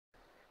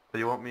So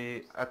you want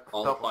me at the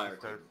All top of fire the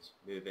stairs? teams,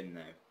 move in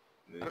now.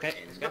 Move Okay,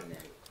 in let's go.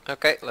 now.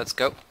 Okay, let's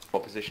go.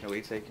 What position are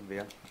we taking,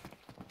 Via?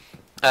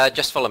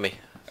 Just follow me.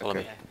 Follow Okay.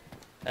 me.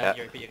 Yeah.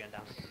 Yeah. Youri, put your gun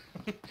down.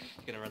 You're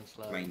gonna run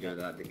slow. Reminder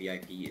that the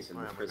VIP is in Oh,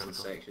 the yeah, prison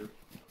mechanical. section.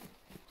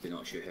 Do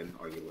not shoot him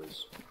or you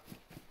lose.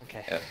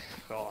 Okay. Yeah.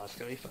 Oh, that's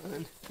gonna be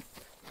fun.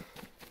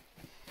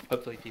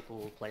 Hopefully people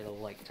will play the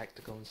like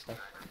tactical and stuff.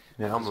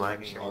 Yeah, I'm Also,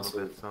 lagging a little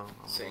also, bit, so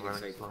Sitting I'm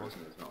running inside the slow.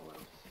 prison is not allowed.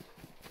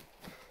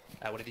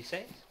 What did he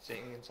say?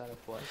 Sitting inside of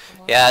what?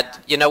 Yeah,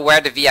 you know where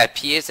the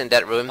VIP is in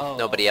that room? Oh,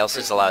 Nobody else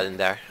is allowed in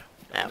there.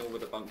 You Yeah. know where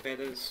the bunk bed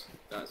is?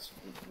 That's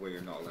where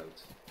you're not allowed.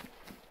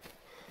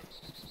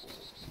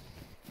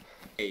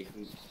 Hey,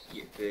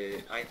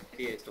 the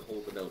idea is to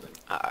hold the building.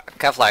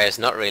 Kevlar is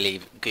not really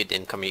good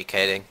in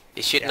communicating.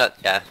 He should Yeah. not,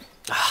 yeah.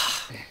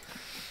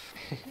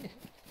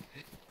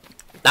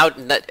 Now,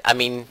 I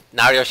mean,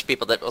 now there's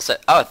people that will say,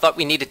 oh, I thought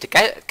we needed to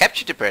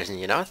capture the person,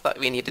 you know? I thought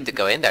we needed to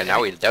go in there.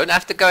 Now we don't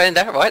have to go in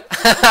there, what?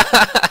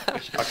 I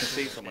can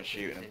see someone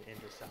shooting him. In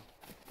the cell.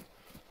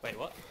 Wait,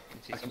 what?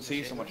 I can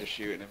see someone just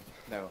shooting him.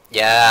 No.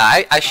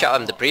 Yeah, I shot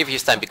him the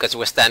previous time because he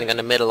was standing in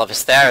the middle of the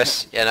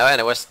stairs, you know, and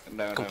it was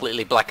No.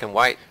 completely black and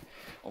white.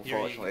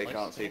 Unfortunately, I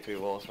can't see through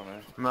walls from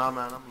here. No,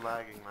 man, I'm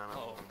lagging, man.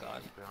 Oh,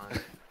 God.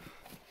 Behind.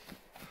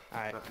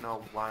 Alright. Don't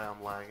know why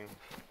I'm lagging.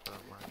 But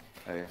I'm lagging.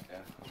 Oh yeah.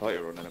 I thought you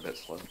were running a bit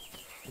slow.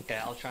 Okay,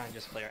 I'll try and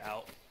just clear it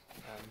out.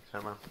 Yeah,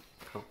 man.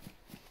 Cool.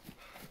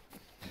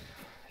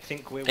 I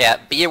think we're... Yeah,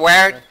 be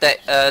aware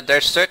that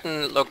there's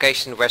certain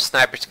locations where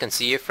snipers can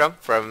see you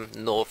from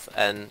north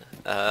and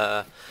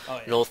Oh,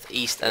 yeah.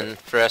 northeast and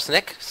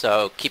Frosnick.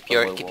 So keep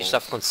your low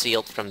yourself walls.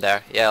 concealed from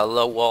there. Yeah,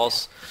 low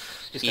walls,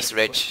 Just East gotta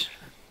be Ridge.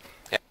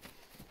 quick.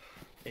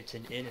 It's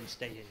an in and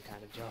stay in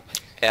kind of job.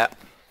 Yeah.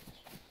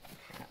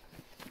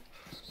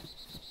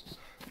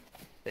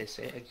 They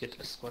say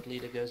a squad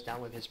leader goes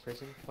down with his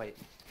prison. Wait.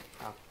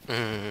 Oh.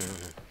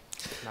 Mm.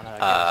 None of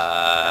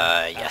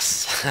that goes.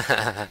 Yes.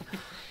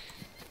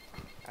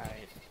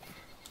 Alright.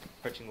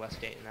 Approaching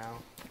West Gate now.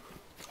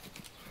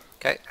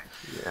 Okay.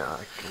 Yeah,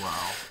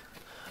 wow.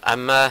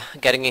 I'm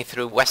getting in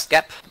through West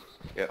Gap.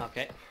 Yeah.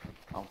 Okay.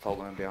 I'm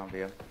following behind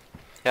Via.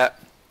 Yeah.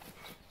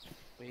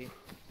 We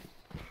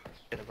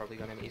should have probably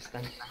gone in east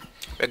then.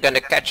 We're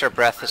gonna catch our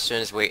breath as soon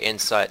as we're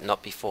inside,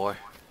 not before.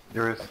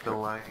 You're still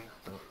lagging,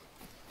 so...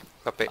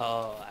 Copy.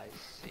 Oh, I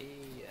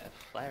see a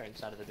flare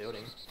inside of the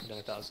building. I don't know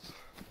if that was...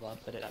 Well, I'll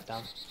put it up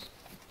down.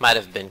 Might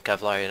have been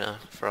Kevlar, you know,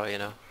 for all you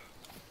know.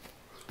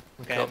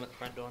 Okay, Cool. I'm at the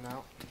front door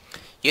now.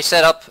 You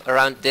set up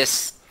around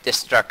this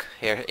truck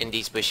here in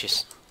these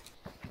bushes.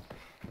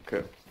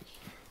 Okay.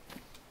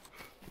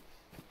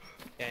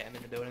 Okay, I'm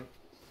in the building.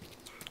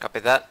 Copy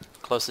that.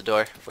 Close the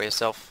door for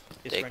yourself.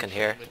 Just They run can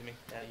straight hear. with me.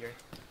 You're...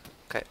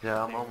 Okay.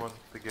 Yeah, I'm almost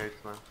at the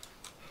gates, man.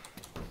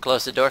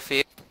 Close the door for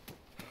you.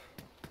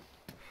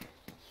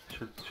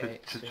 Okay,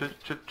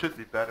 Should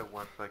be better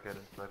once I get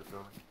inside the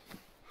building.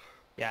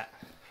 Yeah.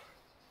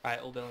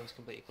 Alright, all buildings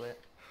completely clear.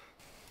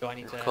 Do I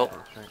need to Cool.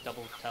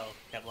 double tell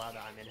Kevlar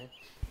that I'm in here?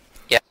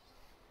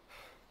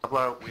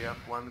 Well, we have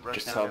one right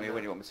Just now tell in me the-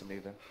 when you want me to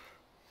move in.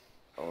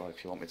 Or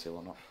if you want me to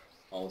or not.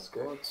 All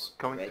squads,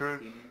 Coming Red through.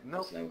 Team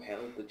Nope. has now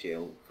held the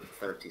jail for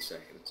 30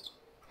 seconds.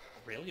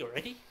 Really?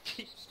 Already?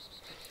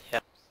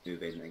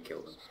 Move in and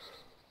kill them.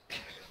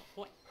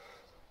 What?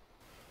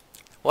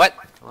 What?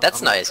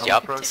 That's I'm- nice I'm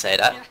job to approaching- say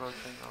that.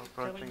 I'm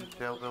approaching the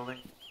jail building.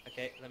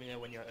 Okay, let me know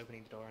when you're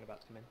opening the door and about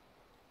to come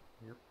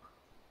in. Yep.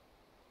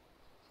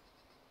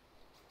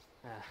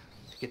 Ah,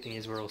 good thing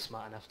is we're all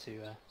smart enough to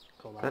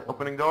call Okay, that.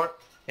 opening door.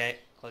 Okay,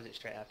 close it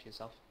straight after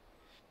yourself.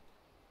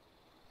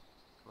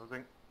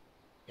 Closing.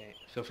 Okay,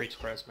 feel free to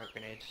throw a smoke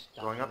grenade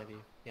down Going one up. of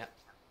you. Yeah.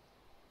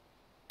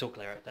 It's all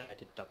clear out there, I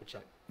did double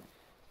check.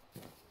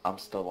 I'm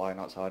still lying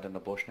outside in the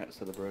bush next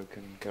to the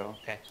broken car.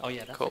 Okay, oh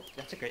yeah, Cool.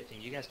 that's a great thing.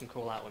 You guys can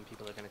call out when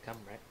people are going to come,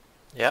 right?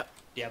 Yeah. Do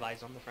you have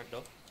eyes on the front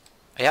door?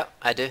 Yeah,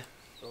 I do.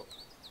 Oh,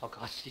 oh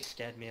god, you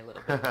scared me a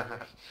little bit.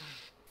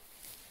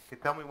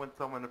 Okay, tell me when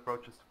someone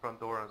approaches the front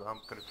door and I'm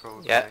gonna throw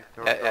a Yeah,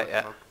 grenade, throw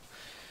yeah. smoke.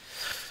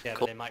 Yeah,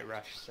 Cool. but they might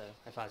rush, so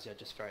if I was you, I'd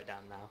just throw it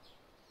down now.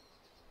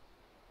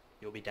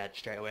 You'll be dead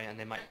straight away, and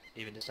they might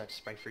even decide to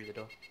spray through the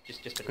door.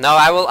 Just No,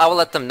 I will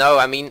let them know.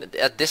 I mean,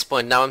 at this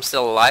point, now I'm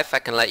still alive. I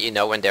can let you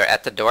know when they're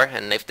at the door,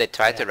 and if they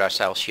try to Yeah. rush,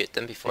 I'll shoot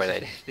them before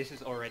they... This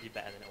is already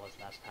better than it was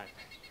last time.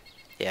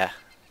 Yeah,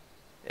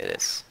 it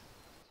is.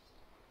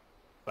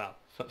 Well,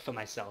 for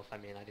myself, I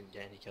mean, I didn't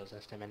get any kills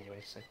last time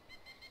anyway, so...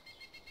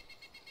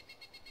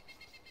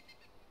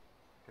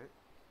 Okay.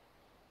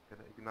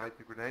 Gonna ignite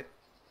the grenade.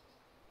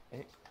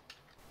 Okay.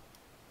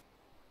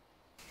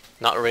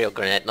 Not a real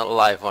grenade, not a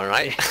live one,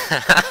 right?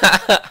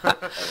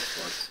 All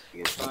squads,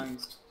 be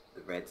advised,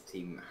 the Red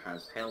Team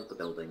has held the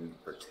building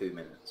for 2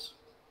 minutes.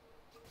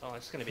 Oh,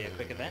 it's gonna be a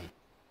quick event.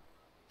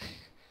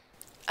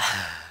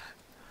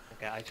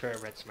 Okay, I throw a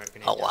red smoke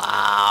grenade. Oh, down.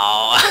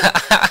 wow.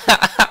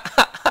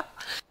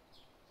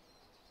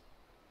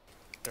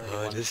 There only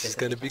one this is kid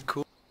gonna at the be time.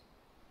 cool.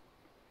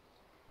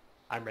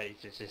 I'm ready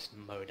to just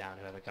mow down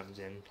whoever comes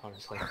in,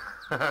 honestly.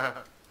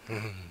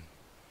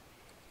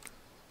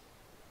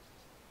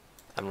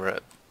 I'm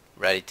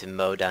ready to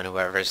mow down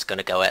whoever's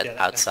gonna go Yeah, that's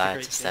the outside,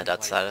 great stand thing,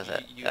 outside like, of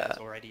it. You guys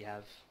already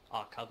have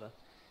our cover.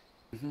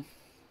 Mhm.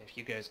 If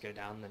you guys go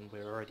down, then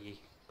we're already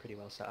pretty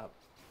well set up.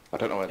 I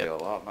don't know where Yep. they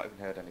all are. I've not even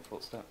heard any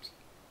footsteps.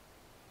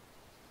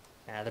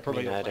 They're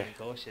probably all neither. playing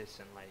cautious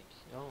and like,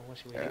 oh, what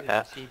should we Yeah. do?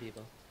 Yeah. See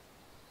people.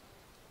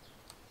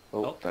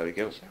 Oh, Oh, there we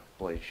go. blaze shot.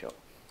 Blaze shot.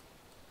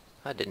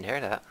 I didn't hear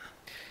that.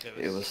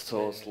 It was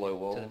towards low To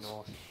walls. the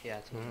north. Yeah,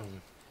 to the north. Hmm.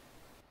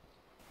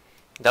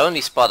 The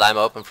only spot I'm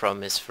open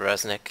from is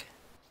Feroznik.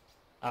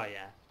 Oh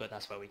yeah, but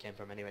that's where we came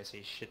from anyway, so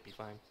you should be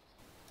fine.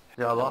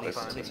 Yeah, a lot At of least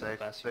times it's they, the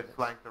best they units.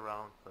 flanked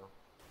around, so...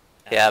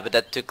 Yeah, but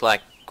that took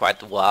like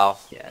quite a while.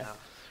 Yeah.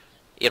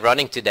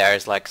 Running to there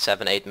is like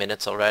 7-8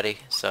 minutes already,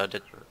 so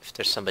that if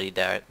there's somebody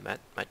there, it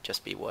might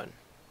just be one.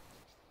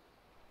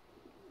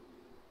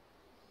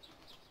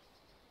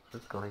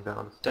 Just going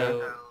down the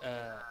stairs.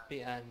 So,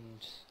 B and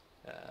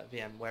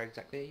VM, where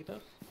exactly are you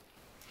both?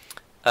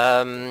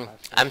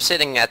 I'm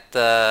sitting at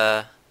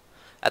the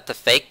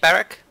fake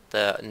barrack,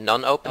 the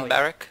non-open Oh, yeah.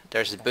 barrack.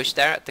 There's a bush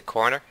there at the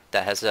corner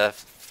that has a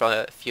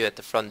view at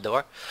the front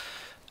door,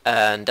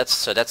 and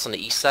that's on the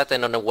east side.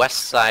 And on the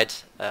west side,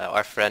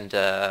 our friend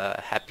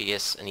Happy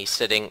is, and he's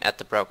sitting at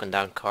the broken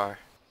down car.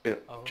 Yeah,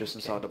 Oh, just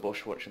okay. inside the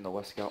bush watching the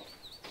west gap.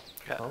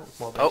 Oh,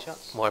 more blaze Oh,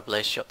 shots. more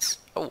blaze shots.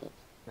 Oh,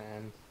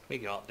 Man, we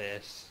got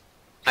this.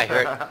 I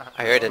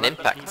heard an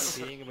impact.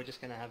 Seeing, and we're just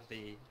gonna have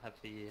the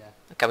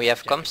Can we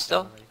have comms Jackets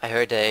still? down already. I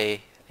heard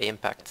a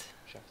impact.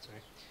 shot,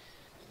 sorry.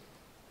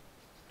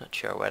 Not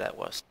sure where that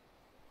was.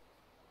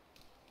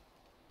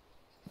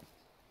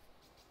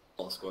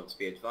 All squads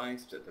be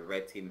advised that the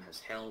red team has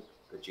held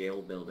the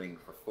jail building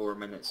for 4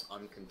 minutes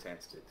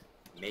uncontested.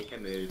 Make a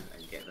move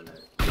and get them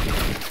out.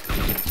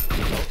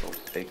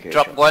 AK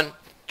Drop shot. one.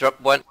 Drop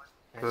one.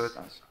 Nice. Good.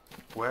 Nice.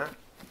 Where?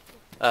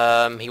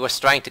 He was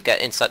trying to get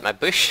inside my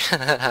bush.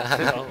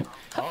 Oh,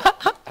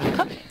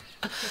 oh.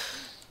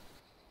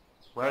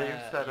 Where are you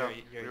set up?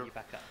 You're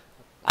back up.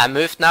 I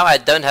moved now. I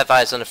don't have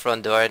eyes on the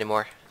front door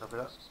anymore. Copy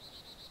that.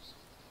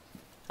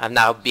 I'm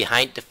now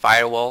behind the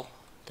firewall.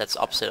 That's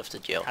opposite of the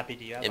jail. Happy,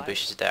 do you have In eyes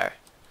bushes there.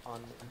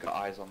 on? Got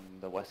eyes on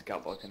the west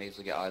gap, but I can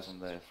easily get eyes on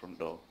the front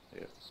door.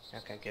 Yeah.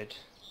 Okay, good.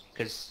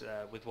 Because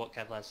with what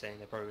Kevlar's saying,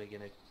 they're probably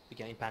gonna be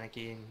getting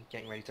panicky and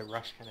getting ready to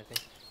rush, kind of thing.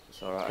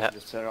 It's alright, I Yeah. can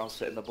just turn around,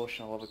 sit in the bush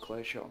and I'll have a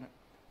clear shot on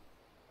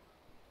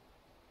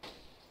it.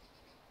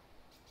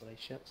 Blaze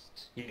shots.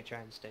 You can try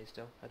and stay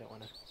still. I don't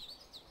want to.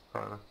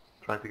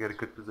 Trying to get a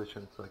good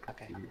position so I can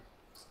Okay. see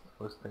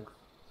most things.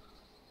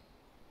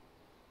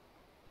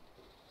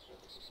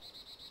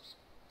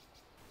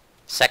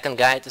 Second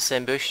guy at the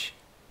same bush.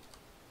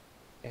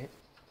 Okay.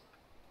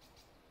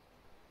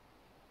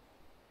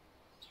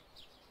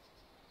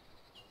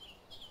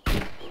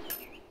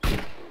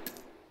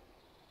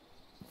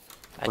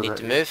 I Was need that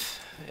to you? move.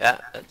 Yeah,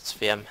 that's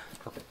VM.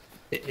 Copy.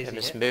 Is VM he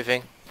is hit?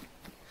 moving.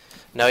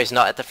 No, he's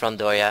not at the front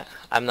door yet.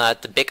 I'm now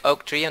at the big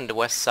oak tree on the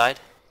west side.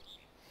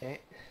 Okay.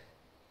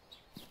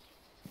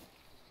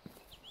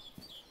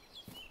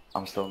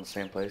 I'm still in the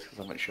same place because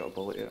I haven't shot a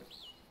bullet yet.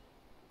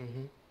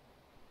 Mhm.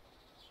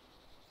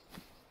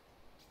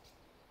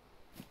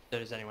 So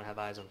does anyone have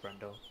eyes on front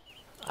door?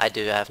 I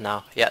do have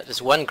now. Yeah,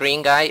 there's one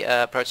green guy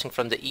approaching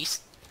from the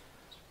east.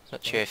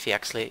 Not sure if he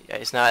actually...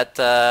 he's now at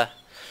the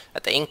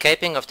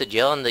incaping of the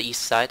jail on the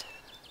east side.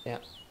 Yeah.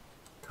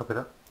 Copy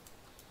that.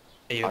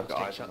 Are you I've able to got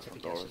take eyes on shots the if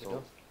he front gets door to as the well.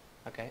 door?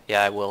 Okay.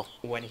 Yeah, I will.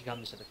 When he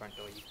comes to the front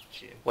door, you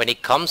shoot him. When he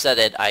comes at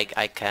it, I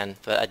can,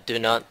 but I do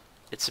not...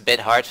 It's a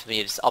bit hard for me,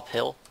 it's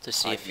uphill to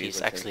see I if can he's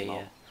easily take actually... him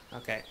out.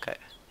 Okay. okay.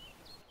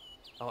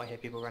 Oh, I hear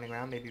people running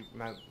around, maybe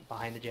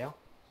behind the jail.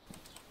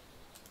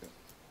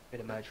 Bit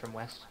emerge from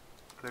west.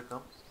 Clear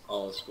comes.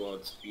 All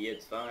squads be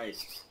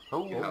advised.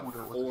 Oh, You have that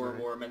was 4 very-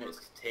 more minutes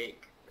to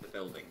take the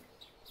building.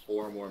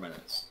 4 more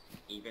minutes.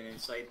 Even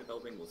inside the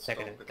building will They're stop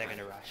gonna the they're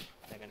gonna timer. rush.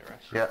 They're gonna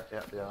rush.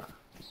 Yeah.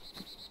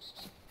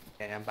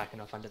 Okay, I'm backing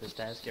off under the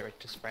stairs. Get ready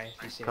to spray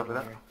if you see Copy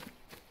anyone that. near.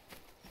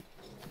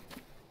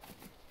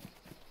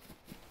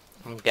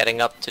 I'm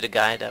getting up to the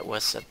guy that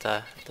was at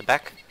the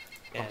back.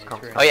 Yeah, Come.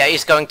 through. Oh yeah,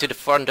 he's going to the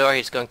front door,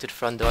 he's going to the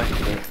front door.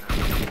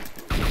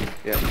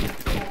 Yeah.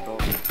 Door.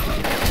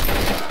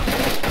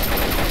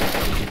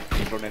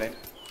 He's running in.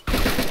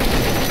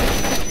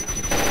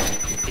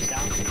 He's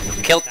down.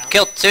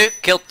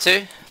 Killed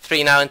two.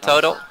 3 now in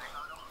total.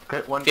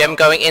 Okay, one VM down.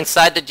 going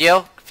inside the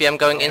jail. VM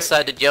going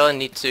inside the jail and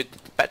need to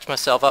patch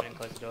myself up. Didn't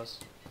close the doors.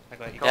 I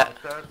got you. Come Yeah. on the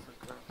stairs.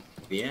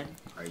 VN,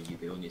 are you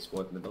the only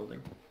squad in the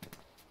building?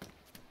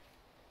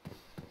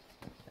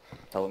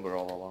 Tell them we're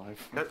all alive.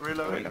 Get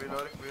reloading.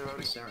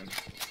 Sorry.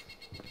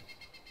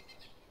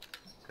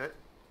 Okay,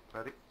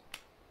 ready.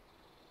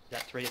 Is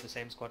that 3 of the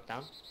same squad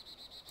down?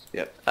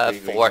 Yep.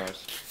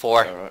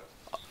 4. Alright.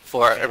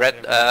 For a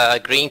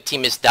red green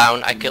team is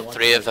down. I killed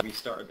 3 of them. We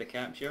started the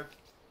capture.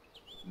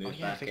 Move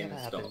yeah, I back forget in and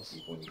that stop. happens.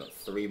 You've only got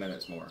 3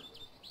 minutes more.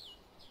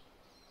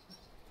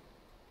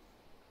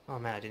 Oh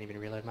man, I didn't even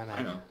reload my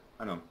mag.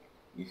 I know.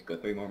 You've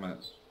got 3 more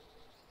minutes.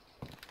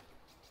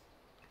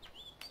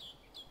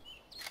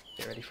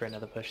 Get ready for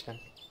another push then.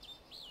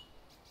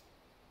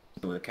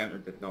 No, the counter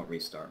did not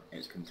restart.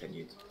 It's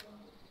continued.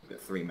 We've got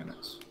 3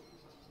 minutes.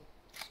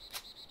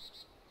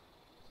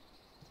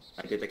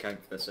 I did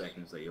account for the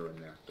seconds that you're in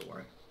there. Don't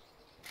worry.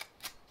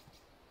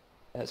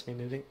 That's me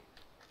moving.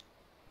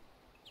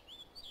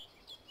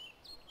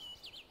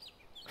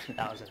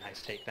 That was a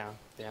nice takedown.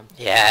 Damn.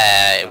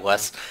 Yeah, it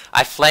was.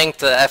 I flanked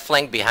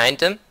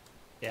behind him.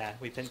 Yeah,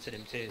 we pincered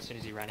him too. As soon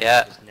as he ran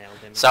Yeah. in, we just nailed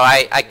him. So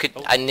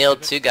I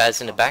nailed 2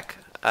 guys in the back.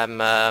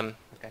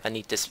 Okay. I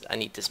need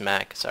this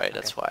mag. Sorry,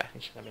 that's why.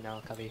 You should let me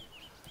know, Cubby.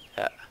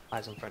 Yeah.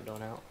 Eyes on front door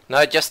now.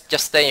 No, just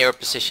stay in your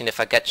position. If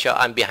I get shot,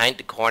 I'm behind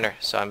the corner,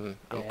 so I'm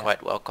Yeah.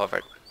 quite well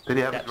covered. Did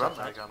he have a Steps drum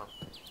outside. mag on him?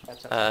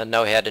 That's up.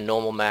 No, he had a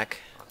normal mag.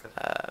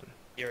 Okay.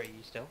 Youri,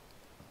 you still?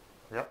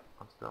 Yep,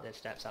 I'm still. There's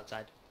steps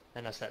outside.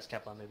 And that's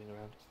Kevlar moving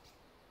around.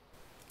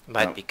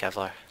 Might No. be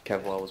Kevlar.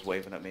 Kevlar was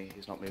waving at me,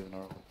 he's not moving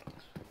around.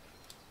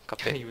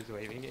 Copy. He was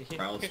waving at you.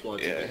 Trial squad,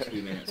 Yeah. you've got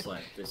 2 minutes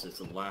left. This is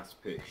the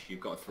last push. You've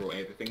got to throw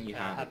everything you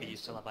have. Happy you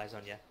against still them. have eyes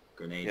on, yeah?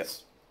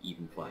 Grenades,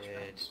 even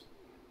flashbangs.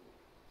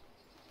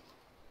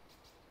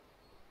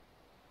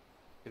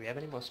 Do we have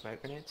any more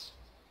smoke grenades?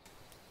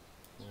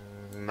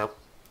 Nope.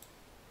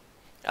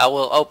 I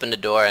will open the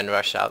door and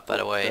rush out. By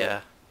the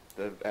way,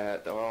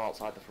 They're all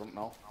outside the front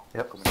now.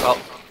 Yep. Coming well,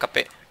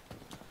 copy.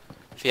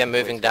 VM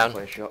moving down.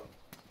 Play a shot.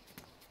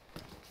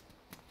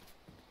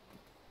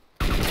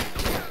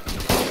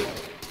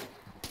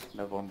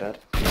 Another one dead.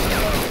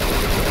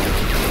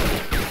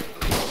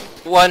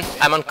 1.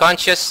 I'm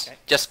unconscious. Okay.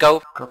 Just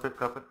go. Cuff it,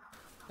 cuff it.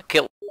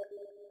 Kill.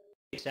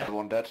 He's dead. Another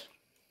one dead.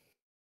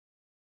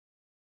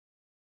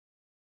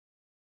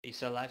 You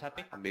still alive,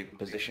 Happy? I'm moving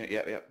position.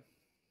 Yep.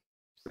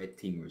 Red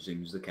team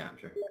resumes the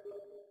capture.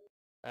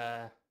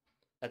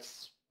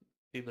 That's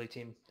Blue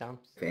team down.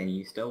 If any of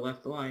you still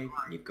left alive,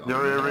 you've got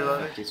You're another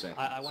reloading? 50 seconds.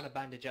 I want to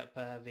bandage up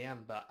VM,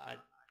 but I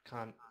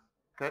can't.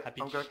 Okay, Happy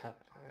I'm good. have,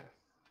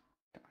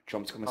 Do you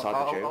want me to come inside the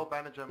I'll jail?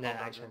 bandage him. no, I'll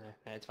bandage actually, him.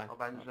 no, it's fine. I'll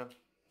bandage him.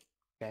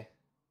 Okay.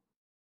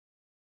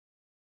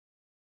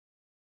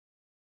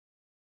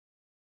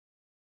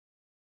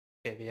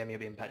 Okay, VM, you're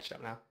being patched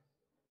up now.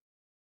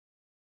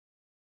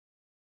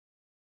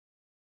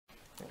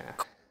 Yeah.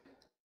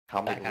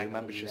 How many That guy blue got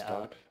members just lit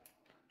up.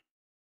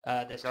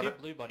 died? There's Got 2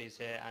 it. blue bodies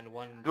here and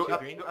Do two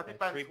green. I no, think 3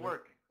 bands blue.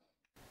 work.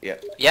 Yeah.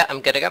 Yeah,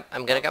 I'm getting up.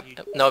 I'm getting up. You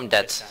No, I'm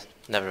dead. just died.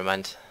 Never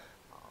mind.